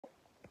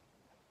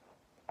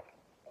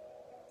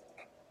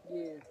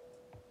Yeah,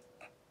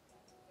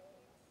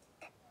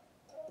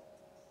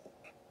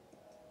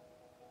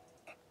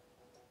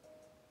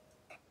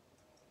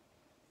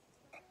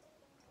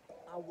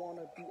 I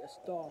wanna be a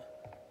star,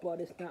 but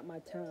it's not my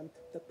time.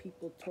 The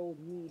people told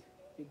me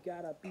you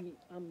gotta be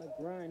on the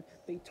grind.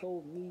 They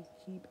told me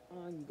keep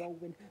on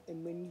going,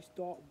 and when you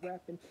start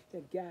rapping,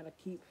 you gotta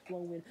keep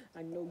flowing.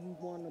 I know you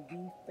wanna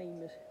be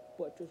famous,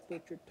 but just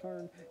wait your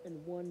turn,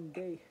 and one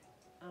day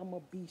I'ma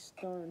be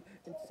stern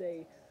and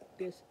say,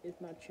 this is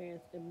my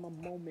chance and my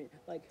moment,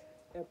 like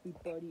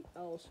everybody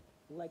else,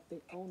 like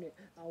they own it.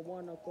 I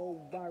wanna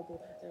go viral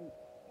and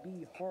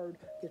be heard,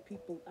 cause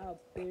people out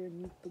there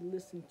need to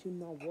listen to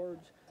my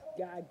words.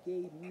 God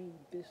gave me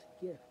this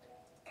gift,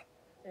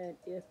 and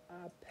if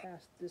I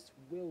pass, this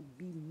will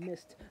be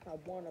missed. I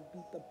wanna be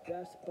the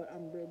best, but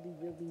I'm really,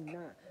 really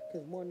not.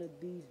 Cause one of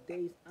these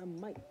days I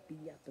might be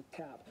at the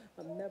top.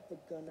 I'm never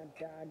gonna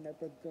die,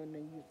 never gonna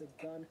use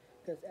a gun.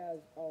 Cause as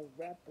a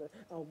rapper,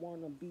 I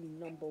wanna be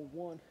number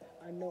one.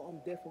 I know I'm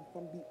different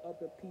from the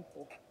other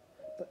people,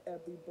 but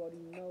everybody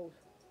knows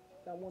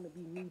I wanna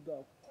be me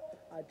though.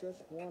 I just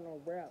wanna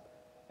rap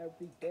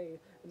every day,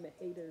 and the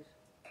haters,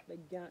 they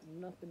got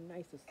nothing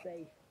nice to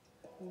say.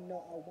 You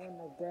know I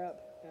wanna rap,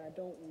 and I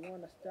don't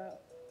wanna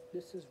stop.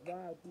 This is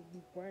why we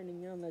be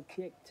grinding on the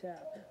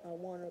TikTok. I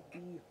wanna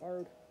be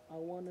heard, I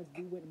wanna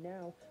do it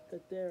now,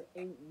 cause there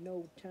ain't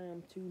no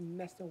time to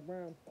mess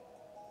around.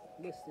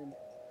 Listen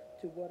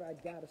to what I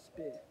gotta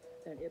spit,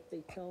 and if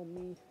they tell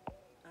me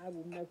I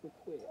will never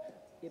quit,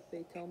 if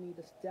they tell me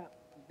to stop,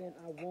 then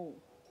I won't,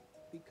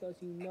 because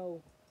you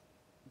know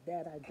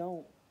that I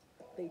don't.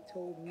 They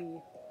told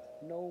me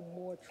no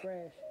more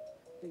trash.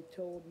 They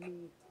told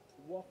me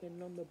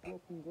walking on the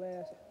broken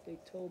glass. They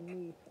told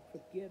me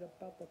forget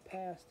about the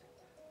past,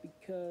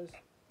 because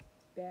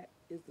that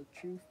is the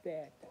true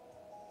fact.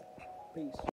 Peace.